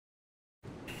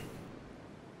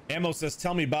Ammo says,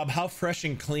 tell me, Bob, how fresh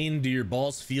and clean do your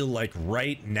balls feel like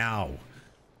right now?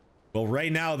 Well,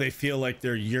 right now they feel like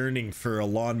they're yearning for a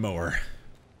lawnmower.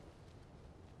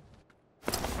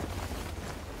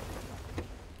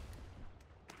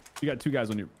 You got 2 guys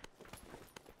on you.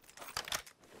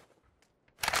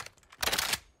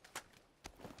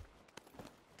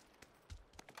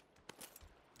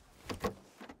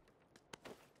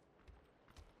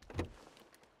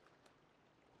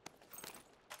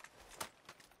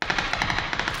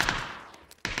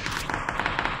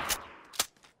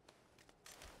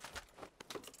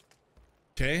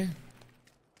 Okay.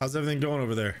 How's everything going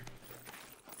over there?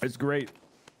 It's great.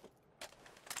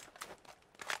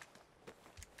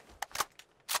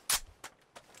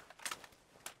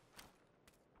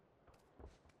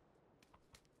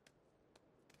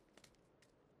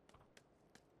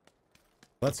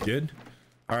 That's good.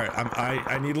 All right,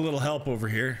 I need a little help over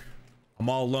here. I'm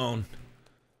all alone.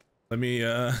 Let me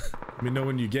know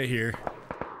when you get here.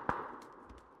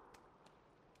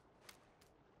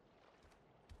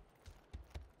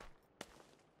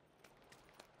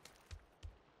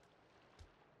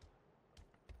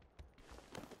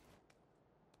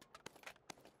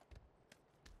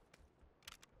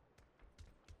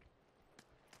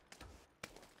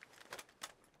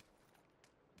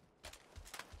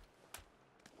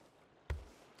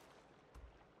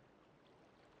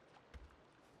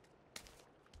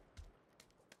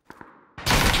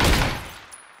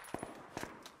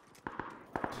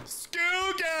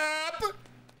 Skill gap.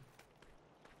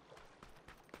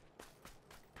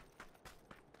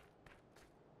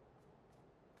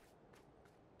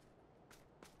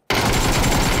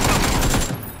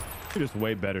 You're just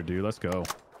way better, dude. Let's go.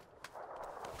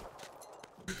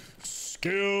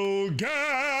 Skill gap.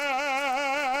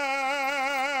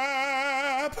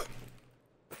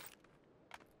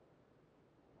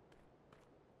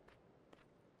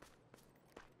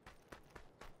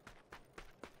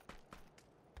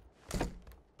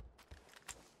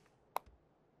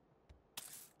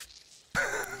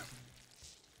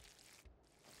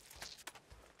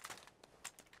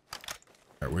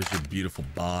 All right, where's your beautiful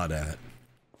bod at?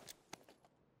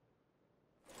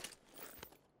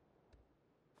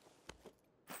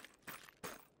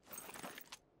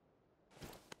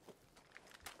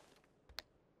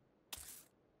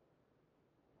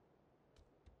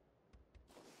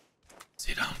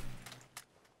 CDome.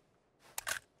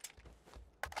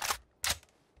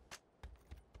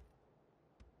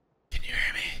 Can you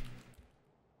hear me?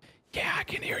 Yeah, I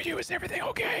can hear you. Is everything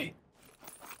okay?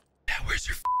 Yeah, where's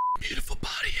your beautiful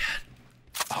body at?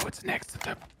 Oh, it's next to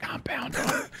the compound.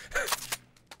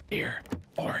 Here,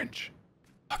 orange.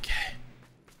 Okay.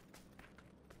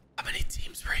 How many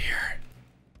teams were here?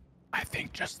 I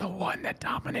think just the one that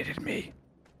dominated me.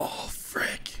 Oh,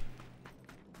 frick.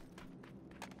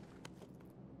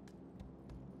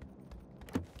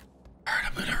 Alright,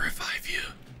 I'm gonna revive you.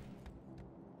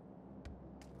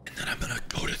 And then I'm gonna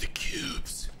go to the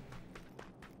cubes.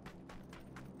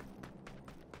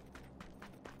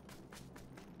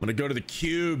 I'm gonna go to the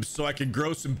cubes so I can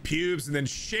grow some pubes and then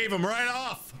shave them right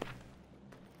off.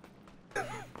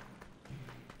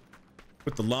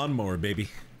 With the lawnmower, baby.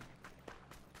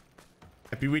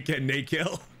 Happy weekend, Nate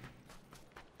Kill.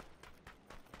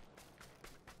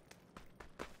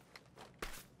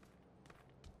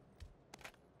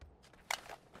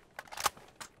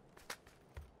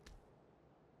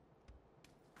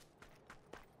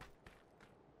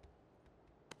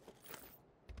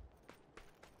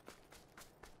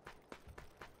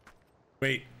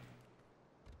 Wait.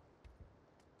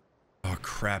 Oh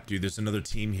crap, dude, there's another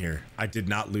team here. I did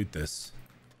not loot this.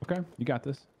 Okay, you got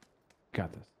this. You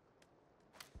got this.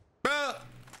 Ah!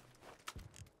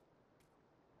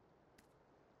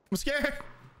 I'm scared.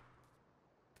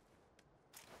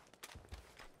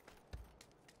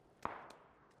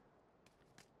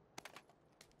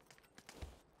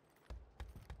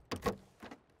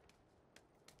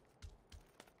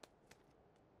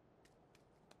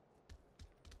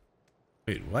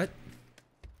 Wait, what?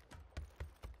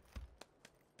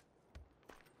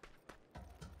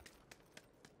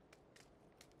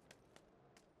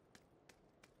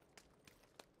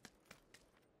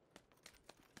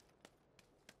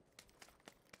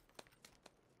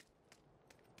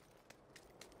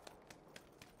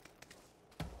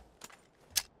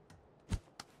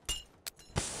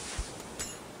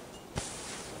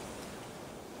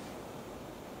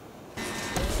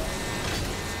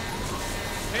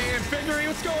 Hey, Infingary,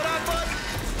 what's going on, bud?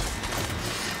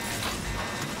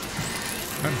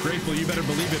 I'm grateful. You better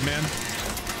believe it, man.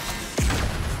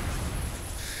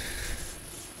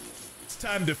 It's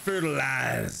time to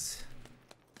fertilize.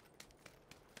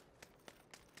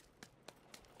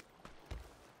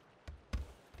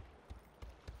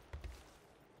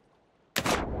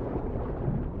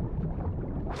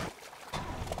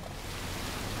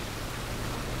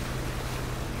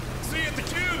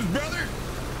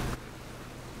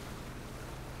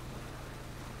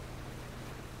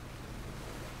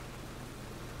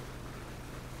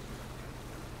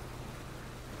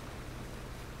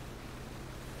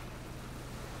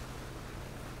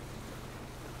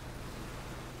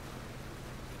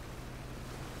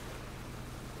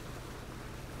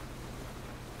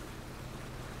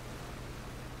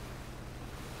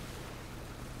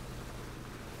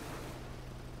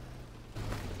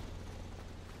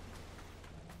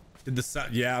 Did the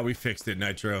sound? Yeah, we fixed it,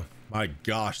 Nitro. My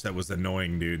gosh, that was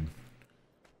annoying, dude.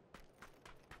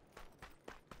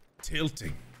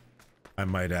 Tilting, I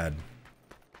might add.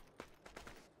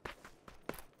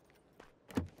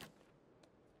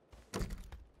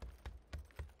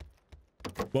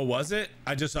 What was it?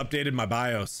 I just updated my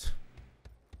BIOS.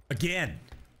 Again.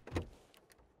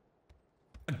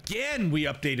 Again, we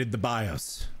updated the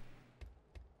BIOS.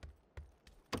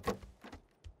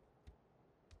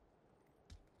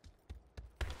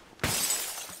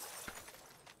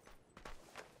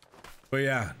 But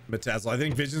yeah, Metazzle, I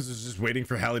think Visions was just waiting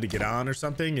for Hallie to get on or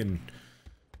something, and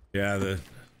yeah, the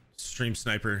stream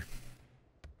sniper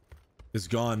is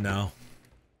gone now.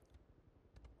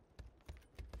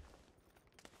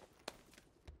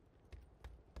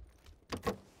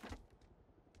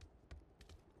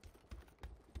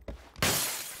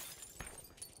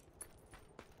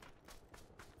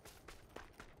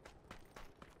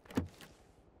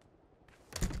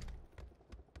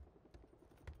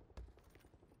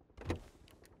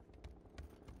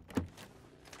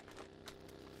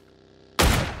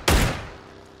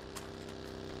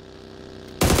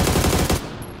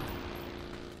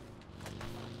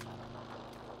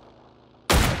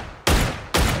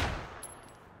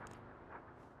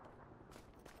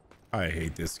 I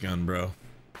hate this gun, bro.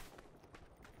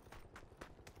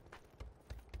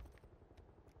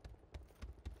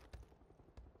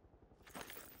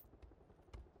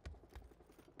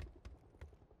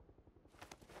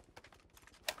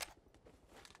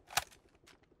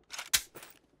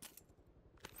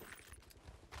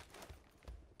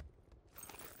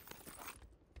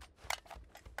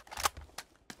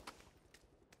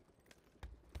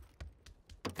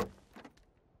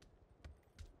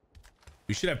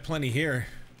 We should have plenty here.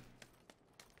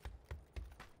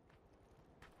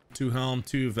 2 helm,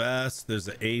 2 vest. There's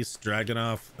an ace,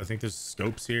 Dragonov. I think there's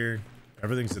scopes here.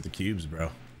 Everything's at the cubes,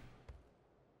 bro.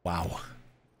 Wow.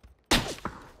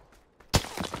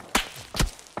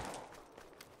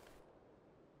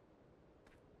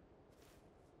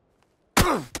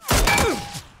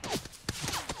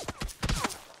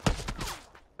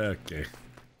 Okay.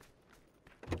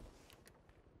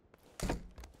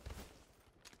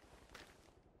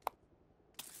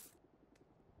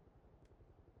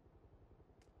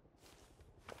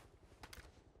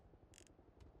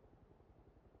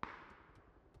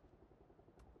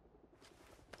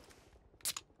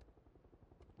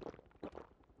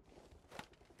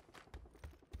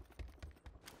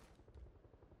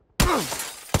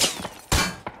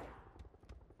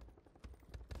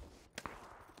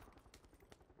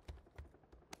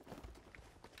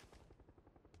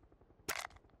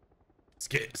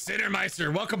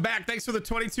 Sittermeister, welcome back. Thanks for the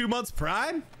 22 months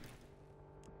Prime.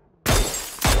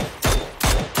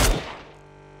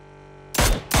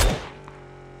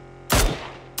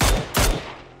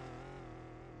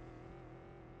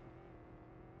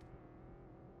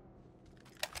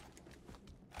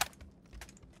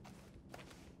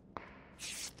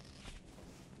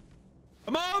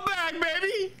 Come on back,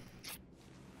 baby.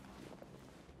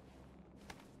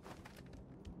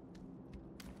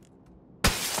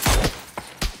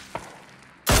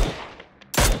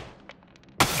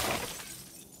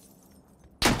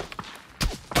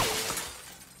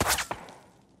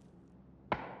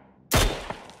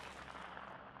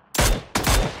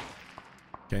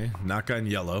 Okay, knock on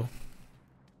yellow.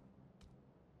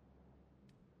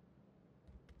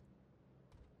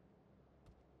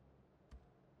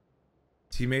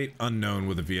 Teammate unknown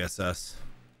with a VSS.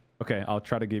 Okay, I'll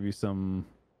try to give you some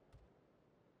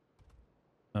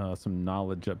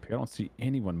knowledge up here. I don't see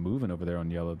anyone moving over there on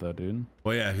yellow though, dude.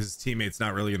 Well, yeah, his teammate's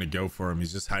not really gonna go for him.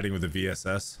 He's just hiding with a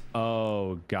VSS.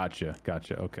 Oh, gotcha.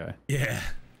 Okay. Yeah.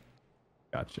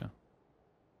 Gotcha.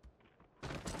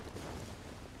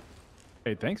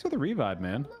 Hey, thanks for the revive,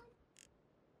 man.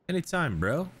 Anytime,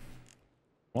 bro.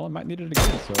 Well, I might need it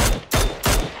again, so.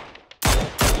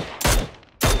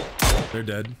 They're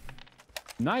dead.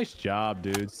 Nice job,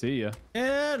 dude. See ya.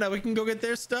 Yeah, now we can go get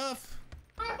their stuff.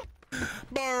 Wait,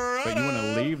 you want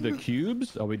to leave the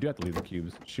cubes? Oh, we do have to leave the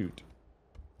cubes. Shoot.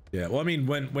 Yeah, well, I mean,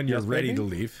 when you're Yes, ready baby? to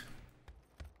leave.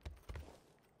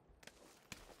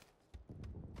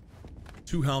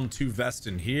 2 helm, 2 vest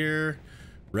in here.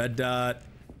 Red dot.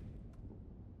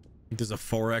 I think there's a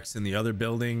 4X in the other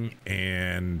building,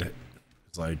 and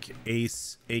it's like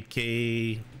Ace,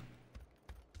 AK,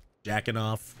 jacking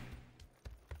off.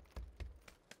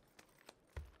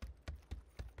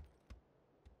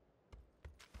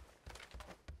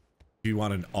 If you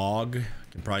want an AUG,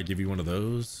 I can probably give you one of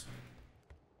those.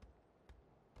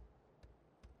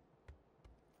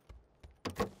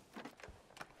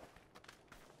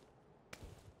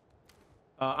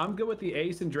 I'm good with the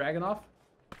Ace and Dragonoff.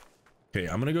 Okay,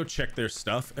 I'm gonna go check their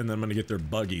stuff, and then I'm gonna get their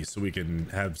buggy so we can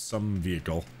have some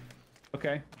vehicle.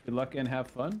 Okay. Good luck and have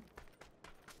fun.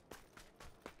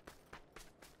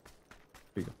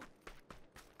 Here you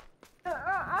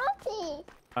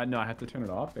go. No, I have to turn it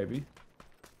off, baby.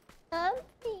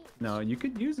 No, you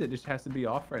could use it. It just has to be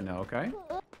off right now, okay?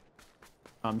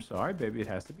 I'm sorry, baby. It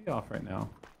has to be off right now.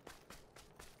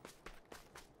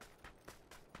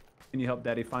 Can you help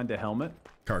Daddy find a helmet?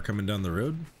 Car coming down the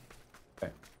road.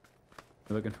 Okay.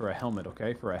 You're looking for a helmet,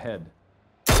 okay? For a head.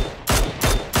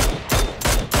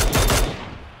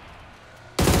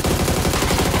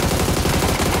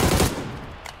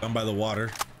 Down by the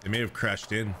water. They may have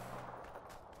crashed in.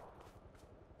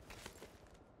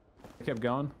 They kept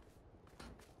going.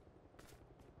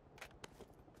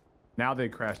 Now they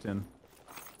crashed in.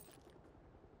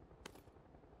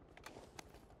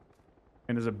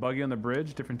 And there's a buggy on the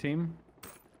bridge, different team.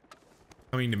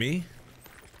 Coming to me?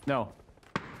 No.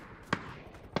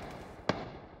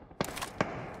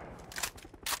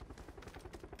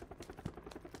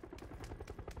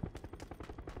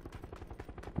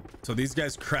 So these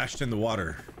guys crashed in the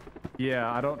water.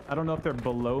 Yeah, I don't know if they're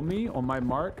below me on my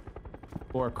mark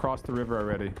or across the river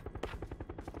already.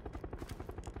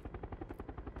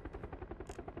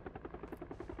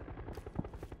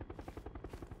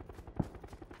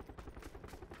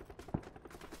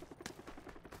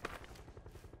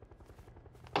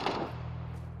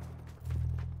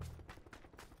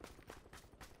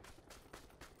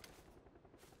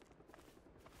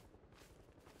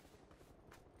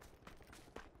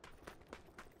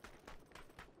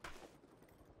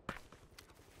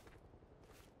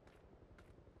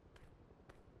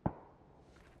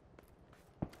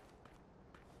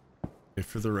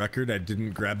 For the record, I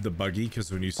didn't grab the buggy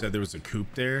because when you said there was a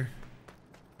coupe there,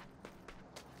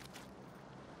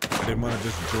 I didn't want to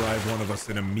just drive one of us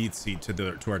in a meat seat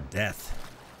to our death.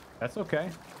 That's okay.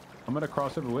 I'm gonna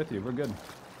cross over with you. We're good.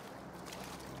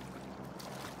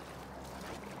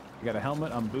 You got a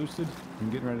helmet. I'm boosted. I'm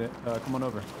getting ready to come on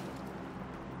over.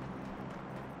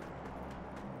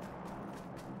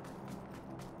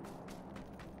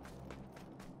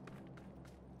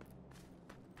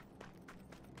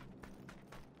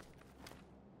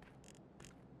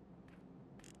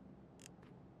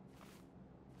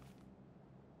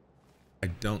 I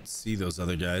don't see those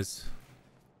other guys.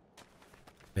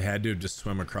 They had to have just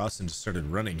swam across and just started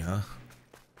running, huh?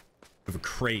 We have a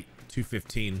crate,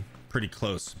 215, pretty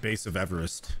close, base of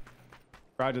Everest.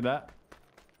 Roger that.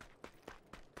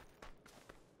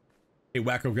 Hey,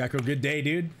 Wacko Gecko, good day,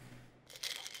 dude.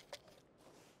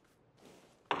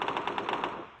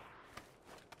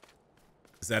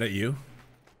 Is that at you?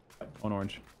 On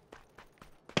orange.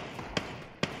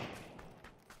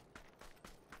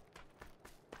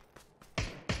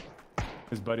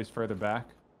 His buddy's further back.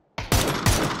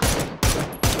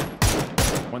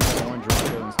 One's on orange,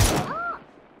 Rocco, and Scott.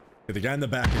 Okay, the guy in the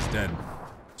back is dead.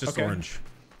 Just Okay. orange.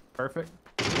 Perfect.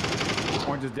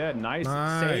 Orange is dead. Nice.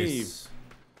 Nice. Save.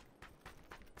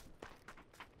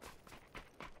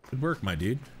 Good work, my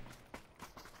dude.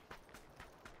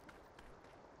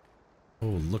 Oh,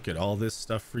 look at all this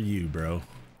stuff for you, bro.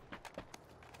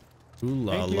 Ooh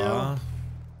la Thank you. la.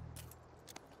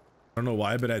 I don't know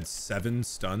why, but I had 7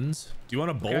 stuns. Do you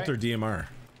want a bolt Okay. or DMR?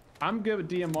 I'm good with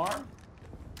DMR.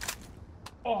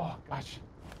 Oh, gosh.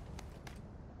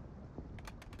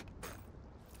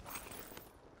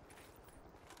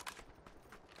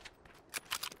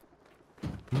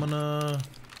 I'm gonna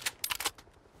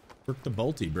work the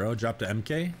bolty, bro. Drop to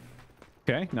MK.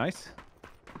 Okay, nice.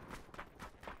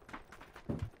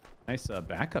 Nice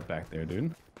backup back there,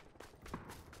 dude.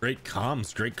 Great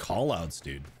comms, great call outs,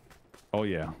 dude. Oh,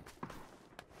 yeah.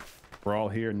 We're all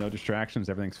here. No distractions.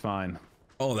 Everything's fine.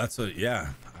 Oh, that's a,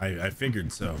 yeah, I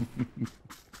figured so.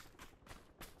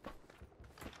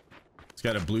 It's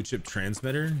got a blue chip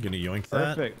transmitter. Gonna yoink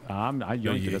that. Perfect. I No,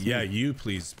 yoinked it. That's yeah, me. you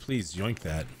please yoink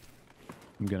that.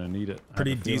 I'm gonna need it. I have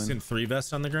Pretty a feeling. decent 3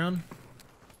 vest on the ground.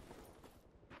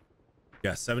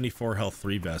 Yeah, 74 health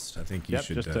 3 vest. I think you Yep,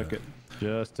 should. just took it.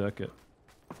 Just took it.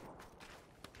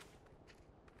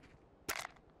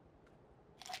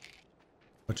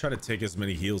 I'll try to take as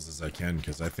many heals as I can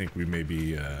because I think we may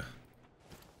be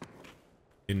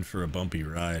in for a bumpy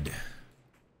ride.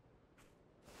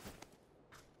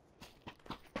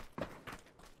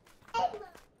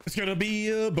 It's gonna be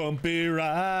a bumpy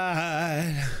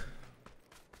ride.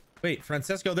 Wait,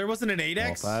 Francesco, there wasn't an 8x?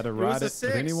 Well, if I had to It was ride a it with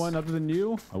 6. anyone other than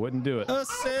you, I wouldn't do it. A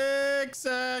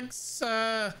 6x.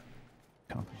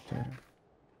 Compensator.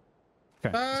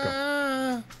 Okay, let's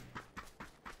go.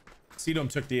 CDome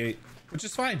took the 8, which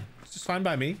is fine. It's just fine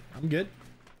by me. I'm good.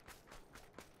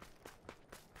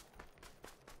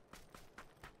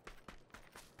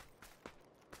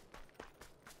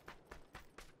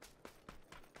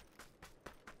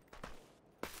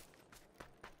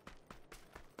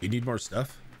 You need more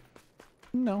stuff?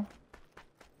 No.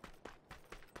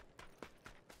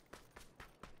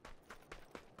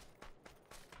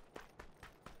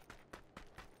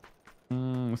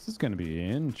 This is going to be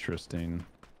interesting.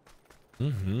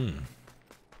 Mm-hmm.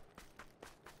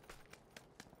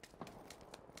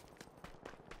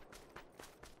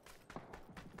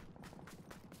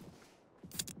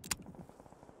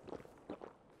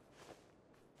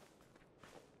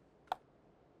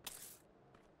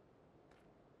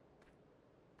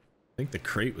 I think the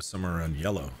crate was somewhere around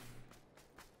yellow.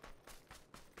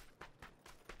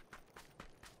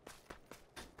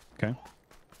 Okay.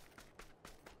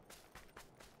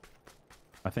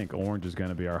 I think orange is going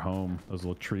to be our home. Those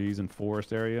little trees and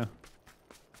forest area.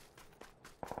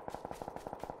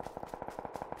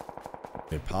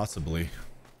 Okay, possibly.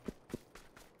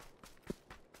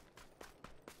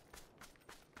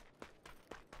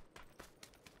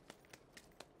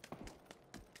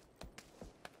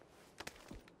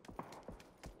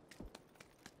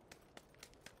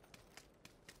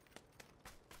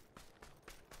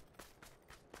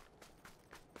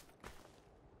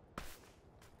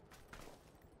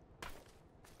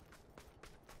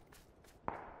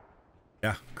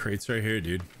 Yeah, crates right here,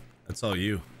 dude. That's all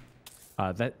you.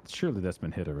 Surely that's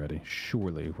been hit already.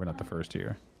 Surely we're not the first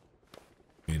here. I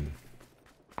mean,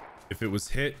 if it was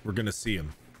hit, we're gonna see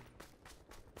him.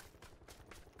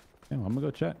 Yeah, well, I'm gonna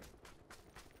go check.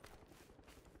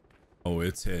 Oh,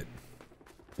 it's hit.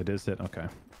 It is hit. Okay.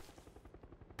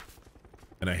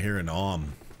 And I hear an Okay.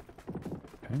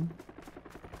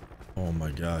 Oh my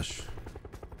gosh.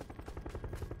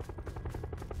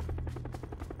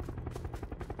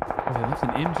 Oh, that's an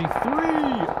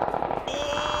MG3.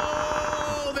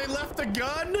 Oh, they left the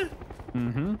gun?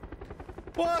 Mm-hmm.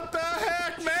 What the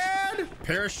heck, man?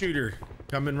 Parachuter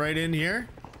coming right in here.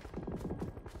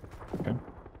 Okay.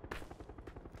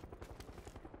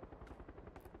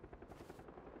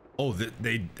 Oh,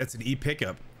 that's an E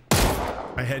pickup.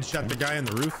 I headshot the guy on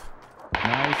the roof.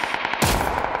 Nice.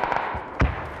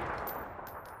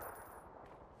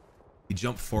 He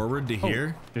jumped forward to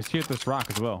here. Just hit this rock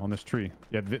as well on this tree.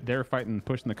 Yeah, they're fighting,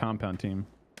 pushing the compound team.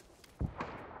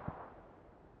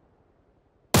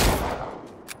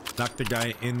 Knocked the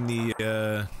guy in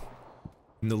the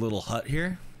little hut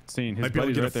here. Seeing his Might be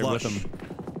able buddy's to right get a there with flush. him.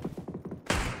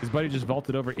 His buddy just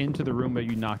vaulted over into the room that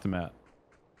you knocked him at.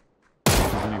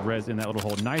 And he res in that little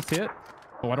hole. Nice hit.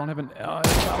 Oh, I don't have an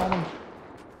shot on him.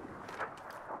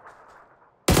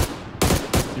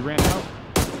 He ran out.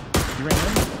 He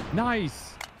ran in.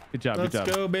 Nice. Good job. Let's good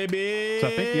job. go, baby. So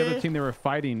I think the other team they were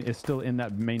fighting is still in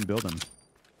that main building.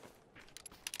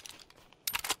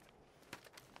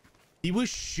 He was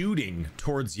shooting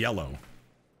towards yellow.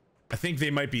 I think they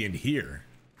might be in here.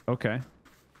 Okay.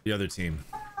 The other team.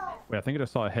 Wait, I think I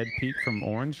just saw a head peek from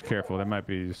orange. Careful, there might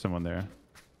be someone there.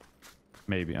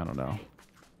 Maybe, I don't know.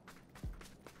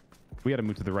 We got to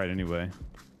move to the right anyway.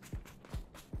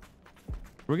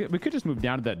 We could just move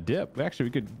down to that dip. Actually,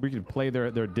 we could play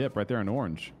their dip right there in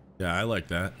orange. Yeah, I like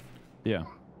that. Yeah.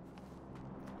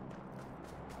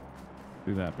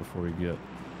 Do that before we get.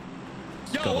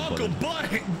 Yo, Uncle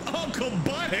Butthead!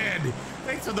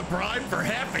 Thanks for the prime for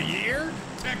half a year.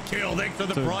 Tech kill, thanks for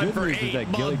the So prime good for news 8 is that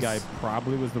months. Gilly guy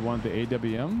probably was the one with the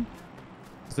AWM.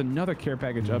 There's another care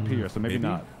package up here, so maybe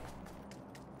not.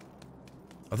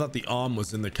 I thought the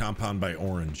was in the compound by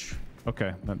orange.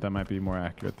 Okay, that might be more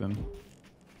accurate then.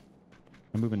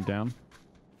 I'm moving down.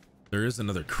 There is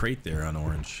another crate there on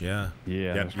orange. Yeah.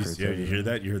 Yeah. Yeah, you hear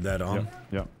that? You heard that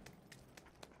Yep.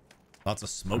 Lots of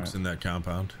smokes in that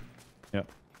compound.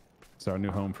 Yep. It's our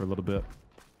new home for a little bit.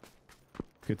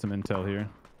 Get some intel here.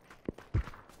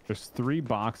 There's 3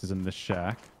 boxes in this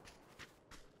shack.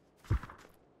 That's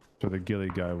where the Gilly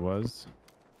guy was.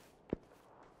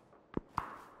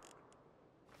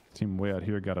 Team way out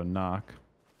here got a knock.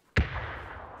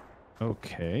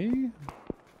 Okay.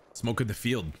 Smoke in the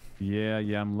field. Yeah,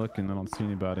 I'm looking. I don't see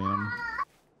anybody in them.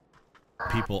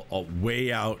 People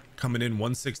way out coming in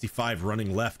 165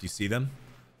 running left. You see them?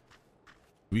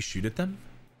 Do we shoot at them?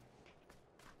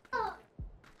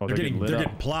 Oh, they're getting lit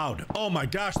up. plowed. Oh my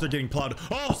gosh, they're getting plowed.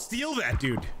 Oh, steal that,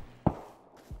 dude.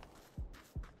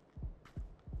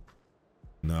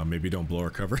 No, maybe don't blow our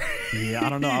cover. Yeah, I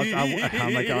don't know.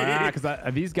 I'm like,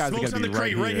 because these guys Smoke's are on gonna the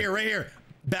be crate, right here.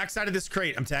 Backside of this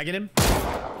crate. I'm tagging him.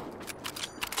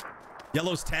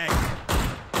 Yellow's tagged.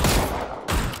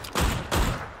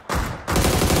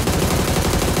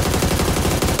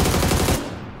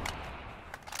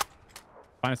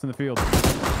 Find us in the field.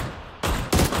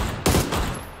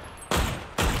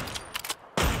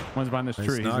 One's behind this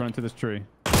tree. He's running to this tree.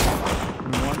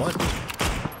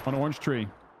 What? On orange tree.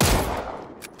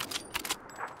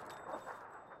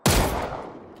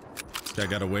 I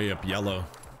got a way up yellow.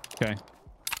 Okay.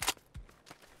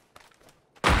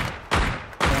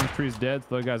 Orange tree's dead.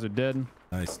 So those guys are dead.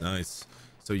 Nice, nice.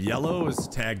 So yellow is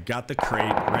tagged, got the crate,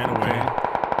 ran away.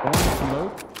 Orange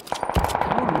smoke.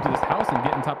 I want to move to this house and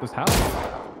get on top of this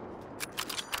house.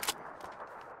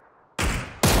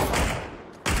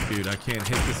 Dude, I can't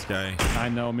hit this guy. I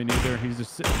know, me neither. He's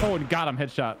just oh, and got him,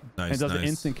 headshot. Nice, and does an nice.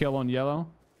 instant kill on yellow.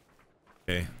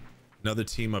 Okay. Another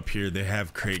team up here. They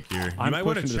have crate gear. You I'm might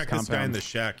want to pushing check this this guy in compound. the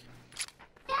shack.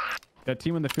 That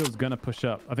team in the field's gonna push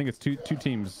up. I think it's two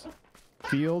teams.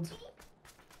 Field.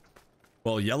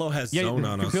 Well, yellow has zone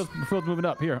on us. The field's moving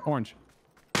up. Here, orange.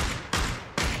 Watch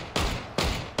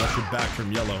your back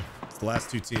from yellow. It's the last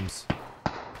two teams.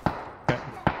 Okay.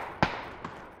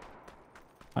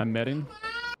 I'm medding.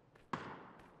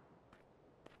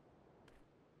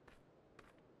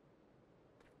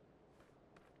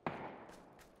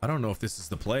 I don't know if this is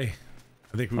the play.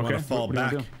 I think we want Okay, to fall what do you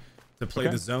back wanna to play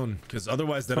Okay. the zone, because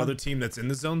otherwise that Fine. other team that's in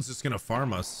the zone is just going to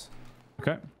farm us.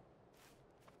 Okay.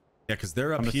 Yeah, because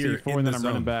they're up I'm gonna here C4 in and the then I'm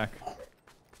running zone. back.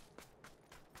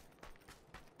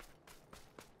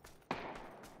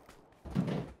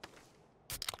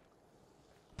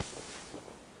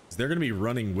 They're going to be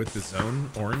running with the zone,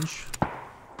 orange.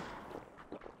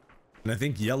 And I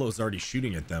think yellow's already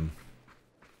shooting at them.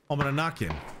 I'm going to knock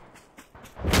him.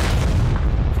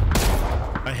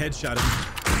 I headshot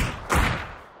him.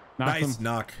 Knocked Nice him.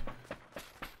 knock.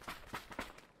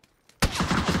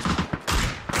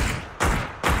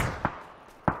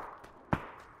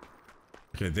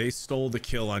 Okay, they stole the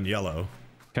kill on yellow.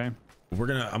 Okay. I'm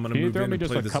gonna Can you move throw in me and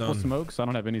just play a the couple zone. smokes? I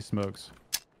don't have any smokes.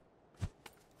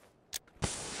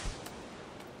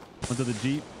 One's at the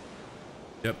Jeep.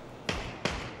 Yep.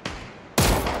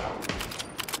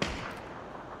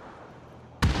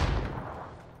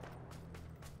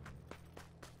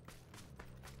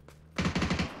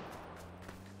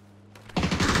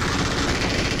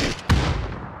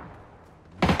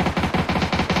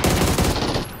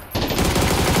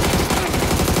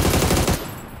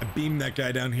 I beamed that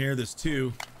guy down here. There's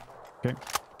two. Okay.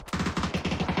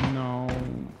 No.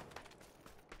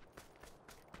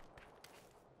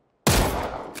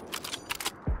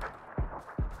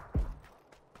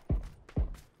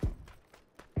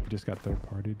 Just got third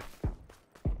partied.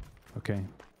 Okay.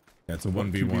 That's a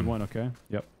 1v1. 2v1, okay.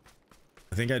 Yep.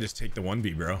 I think I just take the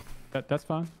 1v, bro. That's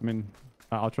fine. I mean,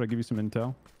 I'll try to give you some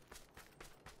intel.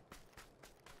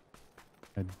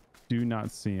 I do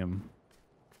not see him.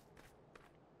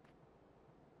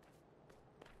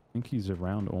 I think he's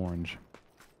around orange.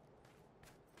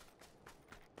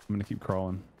 I'm gonna keep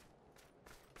crawling.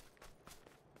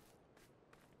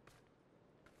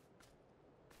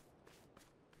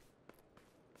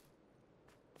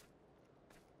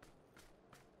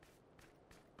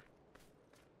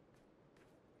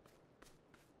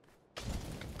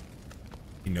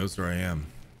 He knows where I am.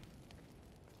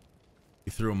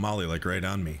 He threw a molly like right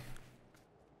on me.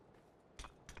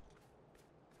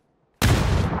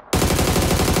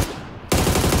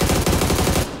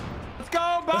 Let's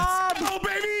go, Bob! Oh,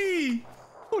 baby!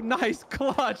 Oh, nice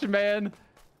clutch, man.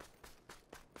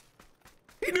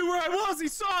 He knew where I was. He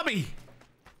saw me.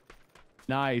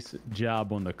 Nice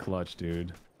job on the clutch,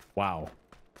 dude. Wow.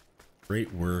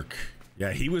 Great work.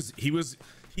 Yeah,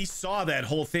 he saw that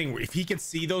whole thing. If he could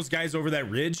see those guys over that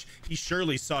ridge, he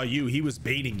surely saw you. He was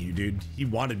baiting you, dude. He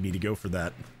wanted me to go for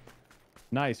that.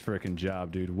 Nice freaking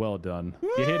job, dude. Well done.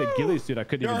 You hit a ghillie suit. I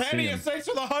couldn't even see him. thanks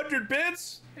for the 100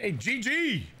 bits. Hey,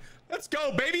 GG. Let's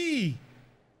go, baby.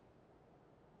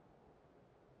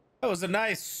 That was a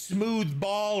nice smooth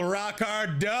ball rock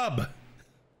hard dub.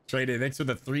 Trade thanks for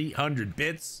the 300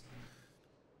 bits.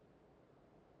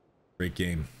 Great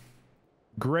game.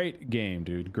 Great game,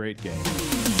 dude. Great game.